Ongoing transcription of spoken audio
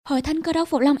Hội Thánh Cơ Đốc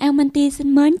Phục Long An Minh Ti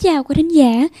xin mến chào quý thính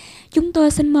giả. Chúng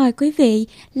tôi xin mời quý vị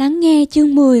lắng nghe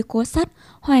chương 10 của sách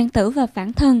Hoàng tử và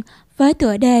Phản Thần với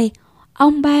tựa đề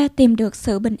Ông ba tìm được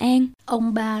sự bình an.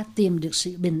 Ông ba tìm được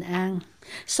sự bình an.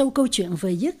 Sau câu chuyện vừa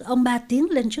dứt, ông ba tiến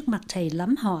lên trước mặt thầy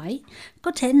lắm hỏi: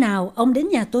 có thể nào ông đến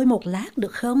nhà tôi một lát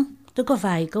được không? Tôi có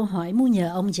vài câu hỏi muốn nhờ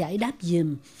ông giải đáp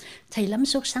giùm. Thầy lắm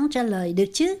sốt sắng trả lời: được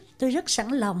chứ, tôi rất sẵn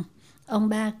lòng. Ông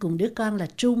ba cùng đứa con là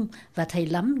Trung và thầy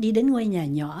lắm đi đến ngôi nhà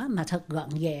nhỏ mà thật gọn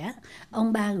ghẽ.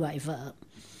 Ông ba gọi vợ: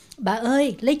 bà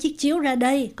ơi, lấy chiếc chiếu ra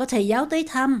đây, có thầy giáo tới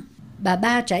thăm. Bà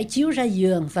ba trải chiếu ra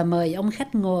giường và mời ông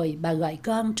khách ngồi. Bà gọi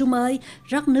con: Trung ơi,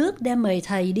 rót nước đem mời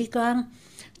thầy đi con.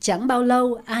 Chẳng bao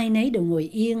lâu ai nấy đều ngồi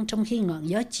yên trong khi ngọn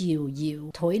gió chiều dịu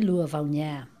thổi lùa vào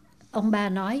nhà. Ông ba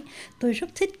nói: tôi rất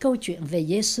thích câu chuyện về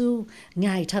Giêsu,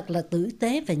 Ngài thật là tử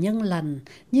tế và nhân lành,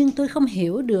 nhưng tôi không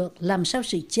hiểu được làm sao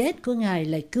sự chết của Ngài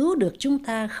lại cứu được chúng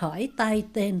ta khỏi tay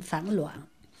tên phản loạn.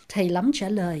 Thầy lắm trả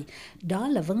lời: đó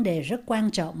là vấn đề rất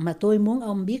quan trọng mà tôi muốn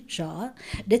ông biết rõ.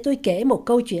 Để tôi kể một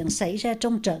câu chuyện xảy ra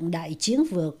trong trận đại chiến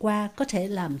vừa qua có thể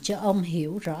làm cho ông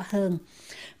hiểu rõ hơn.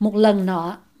 Một lần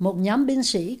nọ, một nhóm binh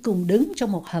sĩ cùng đứng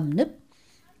trong một hầm núp.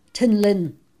 Thình lình,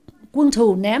 quân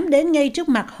thù ném đến ngay trước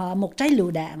mặt họ một trái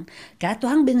lựu đạn. Cả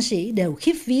toán binh sĩ đều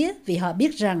khiếp vía vì họ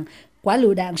biết rằng quả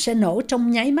lựu đạn sẽ nổ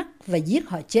trong nháy mắt và giết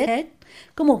họ chết hết.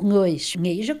 Có một người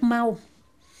nghĩ rất mau,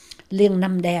 liền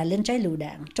nằm đè lên trái lựu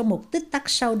đạn. Trong một tích tắc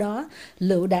sau đó,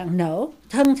 lựu đạn nổ,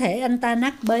 thân thể anh ta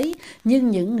nát bấy,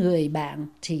 nhưng những người bạn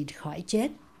thì khỏi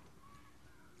chết.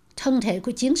 Thân thể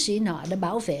của chiến sĩ nọ đã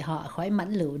bảo vệ họ khỏi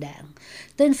mảnh lựu đạn.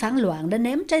 Tên phản loạn đã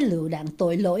ném trái lựu đạn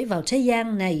tội lỗi vào thế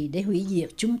gian này để hủy diệt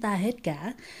chúng ta hết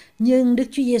cả. Nhưng Đức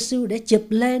Chúa Giêsu đã chụp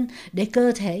lên để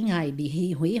cơ thể Ngài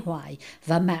bị hủy hoại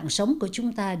và mạng sống của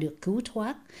chúng ta được cứu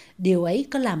thoát. Điều ấy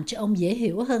có làm cho ông dễ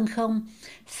hiểu hơn không?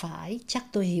 Phải, chắc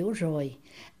tôi hiểu rồi.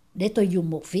 Để tôi dùng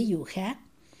một ví dụ khác.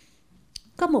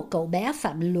 Có một cậu bé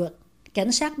phạm luật,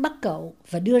 cảnh sát bắt cậu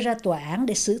và đưa ra tòa án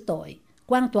để xử tội.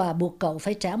 Quan tòa buộc cậu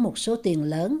phải trả một số tiền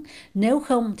lớn, nếu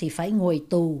không thì phải ngồi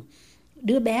tù.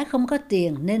 Đứa bé không có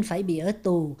tiền nên phải bị ở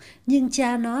tù, nhưng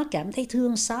cha nó cảm thấy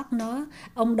thương xót nó.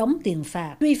 Ông đóng tiền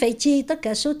phạt, tuy phải chi tất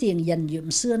cả số tiền dành dụm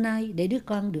xưa nay để đứa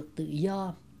con được tự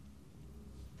do.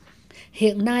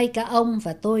 Hiện nay cả ông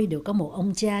và tôi đều có một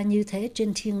ông cha như thế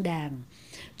trên thiên đàng.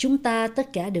 Chúng ta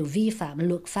tất cả đều vi phạm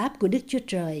luật pháp của Đức Chúa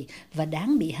Trời và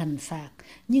đáng bị hành phạt.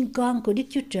 Nhưng con của Đức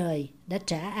Chúa Trời đã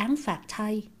trả án phạt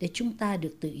thay để chúng ta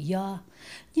được tự do.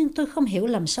 Nhưng tôi không hiểu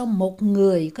làm sao một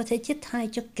người có thể chết thay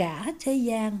cho cả thế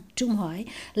gian. Trung hỏi,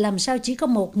 làm sao chỉ có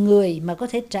một người mà có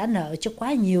thể trả nợ cho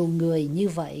quá nhiều người như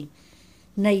vậy?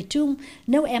 Này Trung,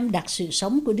 nếu em đặt sự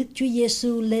sống của Đức Chúa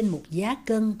Giêsu lên một giá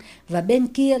cân và bên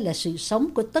kia là sự sống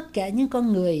của tất cả những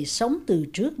con người sống từ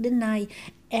trước đến nay,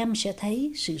 em sẽ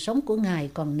thấy sự sống của Ngài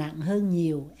còn nặng hơn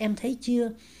nhiều. Em thấy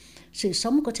chưa? Sự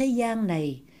sống của thế gian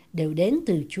này đều đến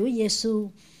từ Chúa Giêsu.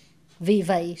 Vì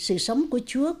vậy, sự sống của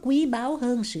Chúa quý báu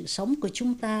hơn sự sống của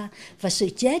chúng ta, và sự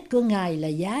chết của Ngài là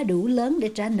giá đủ lớn để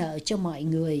trả nợ cho mọi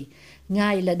người.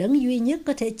 Ngài là đấng duy nhất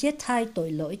có thể chết thay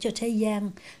tội lỗi cho thế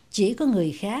gian. Chỉ có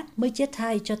người khác mới chết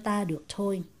thay cho ta được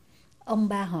thôi. Ông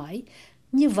ba hỏi,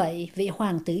 như vậy vị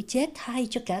hoàng tử chết thay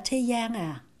cho cả thế gian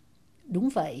à? Đúng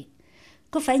vậy.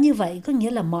 Có phải như vậy có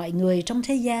nghĩa là mọi người trong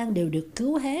thế gian đều được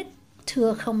cứu hết?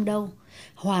 Thưa không đâu.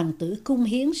 Hoàng tử cung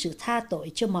hiến sự tha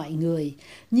tội cho mọi người,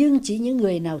 nhưng chỉ những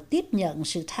người nào tiếp nhận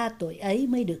sự tha tội ấy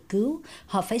mới được cứu.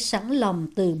 Họ phải sẵn lòng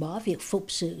từ bỏ việc phục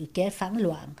sự kẻ phản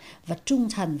loạn và trung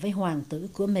thành với hoàng tử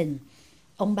của mình.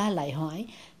 Ông ba lại hỏi,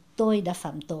 tôi đã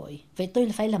phạm tội, vậy tôi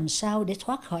phải làm sao để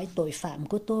thoát khỏi tội phạm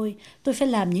của tôi? Tôi phải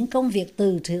làm những công việc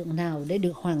từ thiện nào để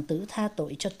được hoàng tử tha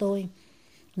tội cho tôi?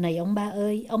 Này ông ba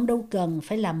ơi, ông đâu cần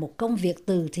phải làm một công việc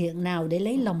từ thiện nào để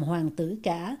lấy lòng hoàng tử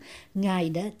cả. Ngài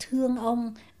đã thương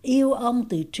ông, yêu ông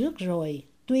từ trước rồi,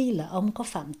 tuy là ông có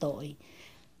phạm tội.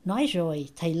 Nói rồi,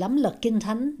 thầy lắm lật Kinh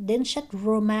Thánh đến sách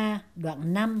Roma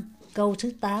đoạn 5, câu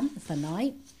thứ 8 và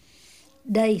nói,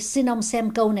 đây, xin ông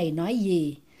xem câu này nói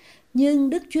gì. Nhưng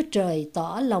Đức Chúa Trời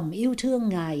tỏ lòng yêu thương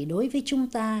Ngài đối với chúng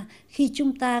ta khi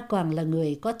chúng ta còn là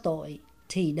người có tội,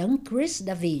 thì Đấng Christ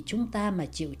đã vì chúng ta mà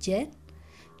chịu chết.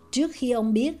 Trước khi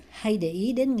ông biết hay để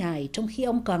ý đến Ngài, trong khi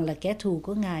ông còn là kẻ thù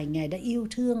của Ngài, Ngài đã yêu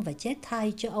thương và chết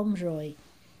thay cho ông rồi.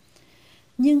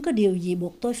 Nhưng có điều gì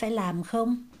buộc tôi phải làm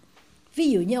không? Ví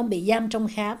dụ như ông bị giam trong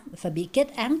khám và bị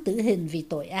kết án tử hình vì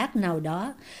tội ác nào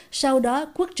đó. Sau đó,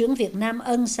 quốc trưởng Việt Nam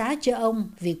ân xá cho ông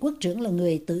vì quốc trưởng là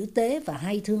người tử tế và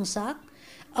hay thương xót.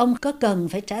 Ông có cần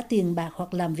phải trả tiền bạc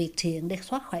hoặc làm việc thiện để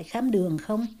thoát khỏi khám đường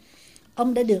không?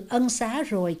 Ông đã được ân xá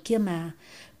rồi kia mà.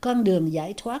 Con đường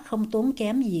giải thoát không tốn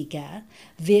kém gì cả.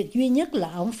 Việc duy nhất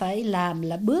là ông phải làm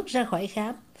là bước ra khỏi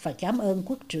khám và cảm ơn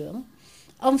quốc trưởng.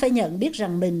 Ông phải nhận biết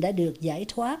rằng mình đã được giải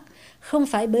thoát, không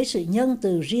phải bởi sự nhân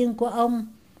từ riêng của ông,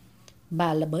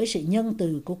 mà là bởi sự nhân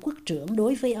từ của quốc trưởng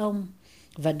đối với ông.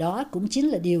 Và đó cũng chính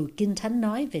là điều Kinh Thánh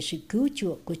nói về sự cứu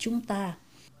chuộc của chúng ta.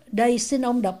 Đây xin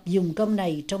ông đọc dùng câu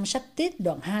này trong sách Tiết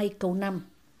đoạn 2 câu 5.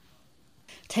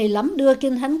 Thầy lắm đưa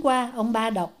Kinh Thánh qua, ông ba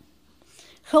đọc.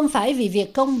 Không phải vì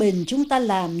việc công bình chúng ta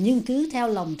làm, nhưng cứ theo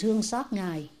lòng thương xót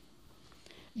Ngài.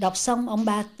 Đọc xong ông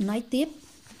ba nói tiếp.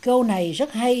 Câu này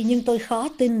rất hay nhưng tôi khó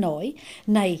tin nổi.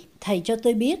 Này, thầy cho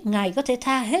tôi biết Ngài có thể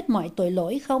tha hết mọi tội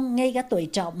lỗi không, ngay cả tội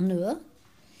trọng nữa?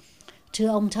 Thưa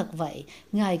ông, thật vậy,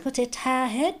 Ngài có thể tha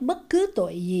hết bất cứ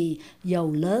tội gì,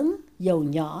 dầu lớn, dầu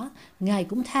nhỏ, Ngài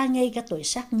cũng tha ngay cả tội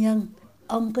sát nhân.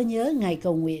 Ông có nhớ Ngài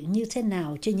cầu nguyện như thế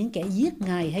nào cho những kẻ giết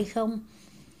Ngài hay không?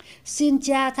 Xin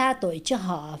Cha tha tội cho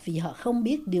họ vì họ không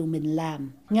biết điều mình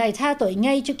làm. Ngài tha tội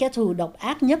ngay cho kẻ thù độc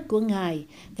ác nhất của Ngài.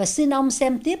 Và xin ông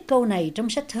xem tiếp câu này trong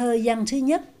sách Thơ Giăng thứ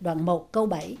nhất, đoạn 1 câu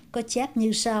 7, có chép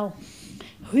như sau.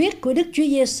 Huyết của Đức Chúa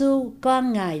Giêsu,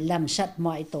 con Ngài làm sạch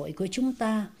mọi tội của chúng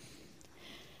ta.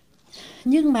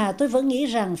 Nhưng mà tôi vẫn nghĩ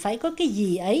rằng phải có cái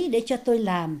gì ấy để cho tôi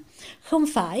làm. Không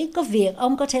phải có việc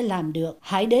ông có thể làm được.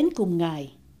 Hãy đến cùng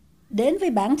Ngài. Đến với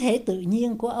bản thể tự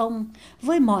nhiên của ông,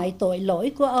 với mọi tội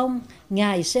lỗi của ông,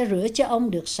 Ngài sẽ rửa cho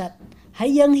ông được sạch.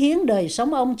 Hãy dâng hiến đời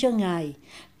sống ông cho Ngài.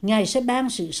 Ngài sẽ ban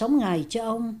sự sống Ngài cho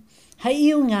ông. Hãy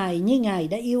yêu Ngài như Ngài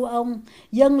đã yêu ông,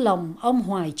 dâng lòng ông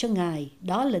hoài cho Ngài.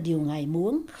 Đó là điều Ngài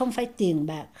muốn, không phải tiền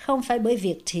bạc, không phải bởi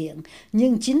việc thiện,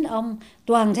 nhưng chính ông,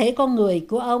 toàn thể con người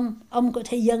của ông có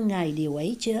thể dâng Ngài điều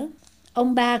ấy chứ.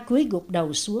 Ông ba cúi gục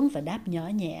đầu xuống và đáp nhỏ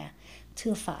nhẹ.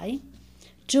 Thưa phải.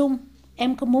 Trung,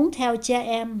 em có muốn theo cha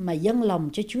em mà dâng lòng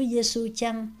cho Chúa Giêsu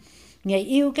chăng? Ngài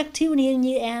yêu các thiếu niên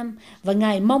như em và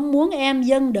Ngài mong muốn em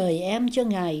dâng đời em cho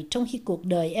Ngài trong khi cuộc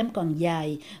đời em còn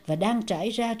dài và đang trải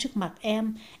ra trước mặt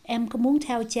em. Em có muốn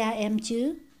theo cha em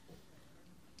chứ?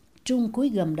 Trung cúi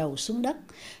gầm đầu xuống đất,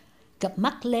 cặp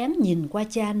mắt lén nhìn qua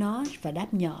cha nó và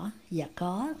đáp nhỏ, dạ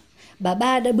có. Bà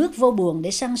ba đã bước vô buồng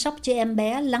để săn sóc cho em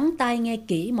bé, lắng tai nghe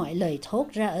kỹ mọi lời thốt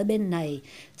ra ở bên này.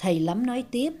 Thầy lắm nói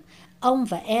tiếp. Ông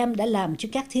và em đã làm cho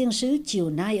các thiên sứ chiều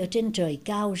nay ở trên trời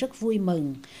cao rất vui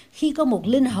mừng khi có một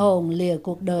linh hồn lìa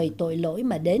cuộc đời tội lỗi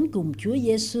mà đến cùng Chúa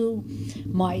Giêsu.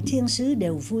 Mọi thiên sứ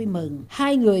đều vui mừng.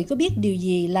 Hai người có biết điều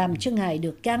gì làm cho Ngài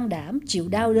được can đảm chịu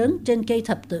đau đớn trên cây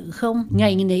thập tự không?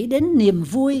 Ngài nghĩ đến niềm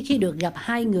vui khi được gặp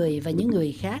hai người và những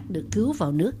người khác được cứu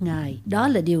vào nước Ngài. Đó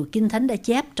là điều Kinh Thánh đã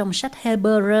chép trong sách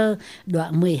Hê-bơ-rơ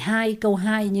đoạn 12 câu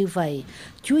 2 như vậy.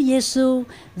 Chúa Giêsu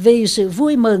vì sự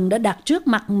vui mừng đã đặt trước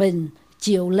mặt mình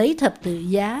chịu lấy thập tự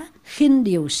giá, khinh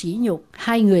điều sỉ nhục.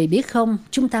 Hai người biết không,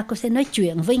 chúng ta có thể nói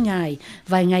chuyện với Ngài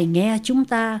và Ngài nghe chúng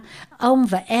ta. Ông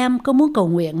và em có muốn cầu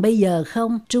nguyện bây giờ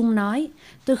không? Trung nói,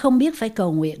 tôi không biết phải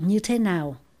cầu nguyện như thế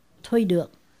nào. Thôi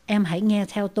được, em hãy nghe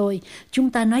theo tôi. Chúng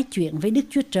ta nói chuyện với Đức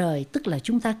Chúa Trời, tức là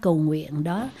chúng ta cầu nguyện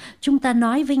đó. Chúng ta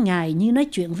nói với Ngài như nói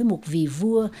chuyện với một vị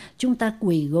vua. Chúng ta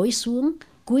quỳ gối xuống,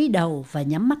 cúi đầu và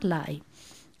nhắm mắt lại.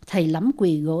 Thầy lắm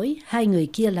quỳ gối, hai người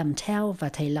kia làm theo và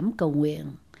thầy lắm cầu nguyện.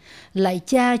 Lạy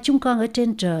Cha chúng con ở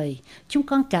trên trời, chúng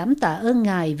con cảm tạ ơn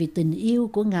Ngài vì tình yêu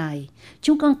của Ngài.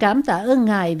 Chúng con cảm tạ ơn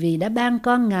Ngài vì đã ban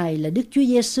con Ngài là Đức Chúa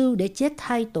Giêsu để chết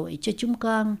thay tội cho chúng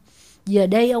con. Giờ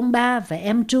đây ông ba và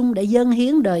em Trung đã dâng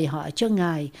hiến đời họ cho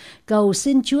Ngài, cầu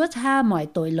xin Chúa tha mọi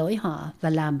tội lỗi họ và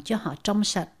làm cho họ trong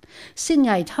sạch. Xin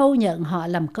Ngài thâu nhận họ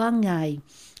làm con Ngài.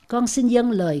 Con xin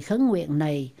dâng lời khấn nguyện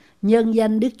này, nhân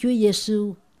danh Đức Chúa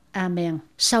Giêsu. Amen.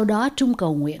 Sau đó Trung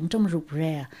cầu nguyện trong rụt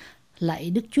rè. Lạy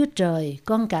Đức Chúa Trời,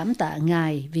 con cảm tạ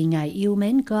Ngài vì Ngài yêu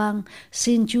mến con.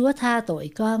 Xin Chúa tha tội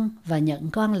con và nhận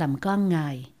con làm con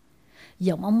Ngài.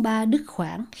 Giọng ông ba đứt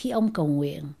quãng khi ông cầu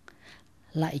nguyện.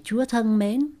 Lạy Chúa thân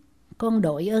mến, con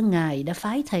đội ơn Ngài đã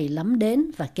phái thầy lắm đến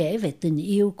và kể về tình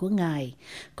yêu của Ngài.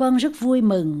 Con rất vui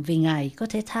mừng vì Ngài có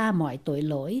thể tha mọi tội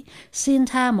lỗi. Xin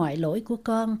tha mọi lỗi của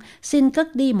con. Xin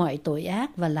cất đi mọi tội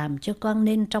ác và làm cho con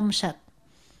nên trong sạch.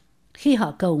 Khi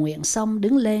họ cầu nguyện xong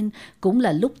đứng lên, cũng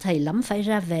là lúc thầy lắm phải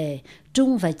ra về.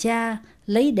 Trung và cha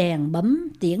lấy đèn bấm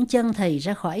tiễn chân thầy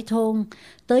ra khỏi thôn.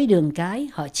 Tới đường cái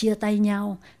họ chia tay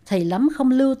nhau. Thầy lắm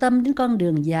không lưu tâm đến con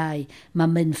đường dài mà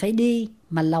mình phải đi,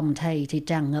 mà lòng thầy thì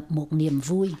tràn ngập một niềm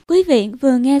vui. Quý vị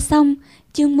vừa nghe xong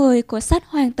chương 10 của sách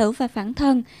Hoàng tử và Phản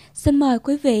thần. Xin mời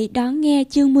quý vị đón nghe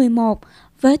chương 11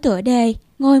 với tựa đề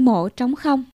Ngôi mộ trống không.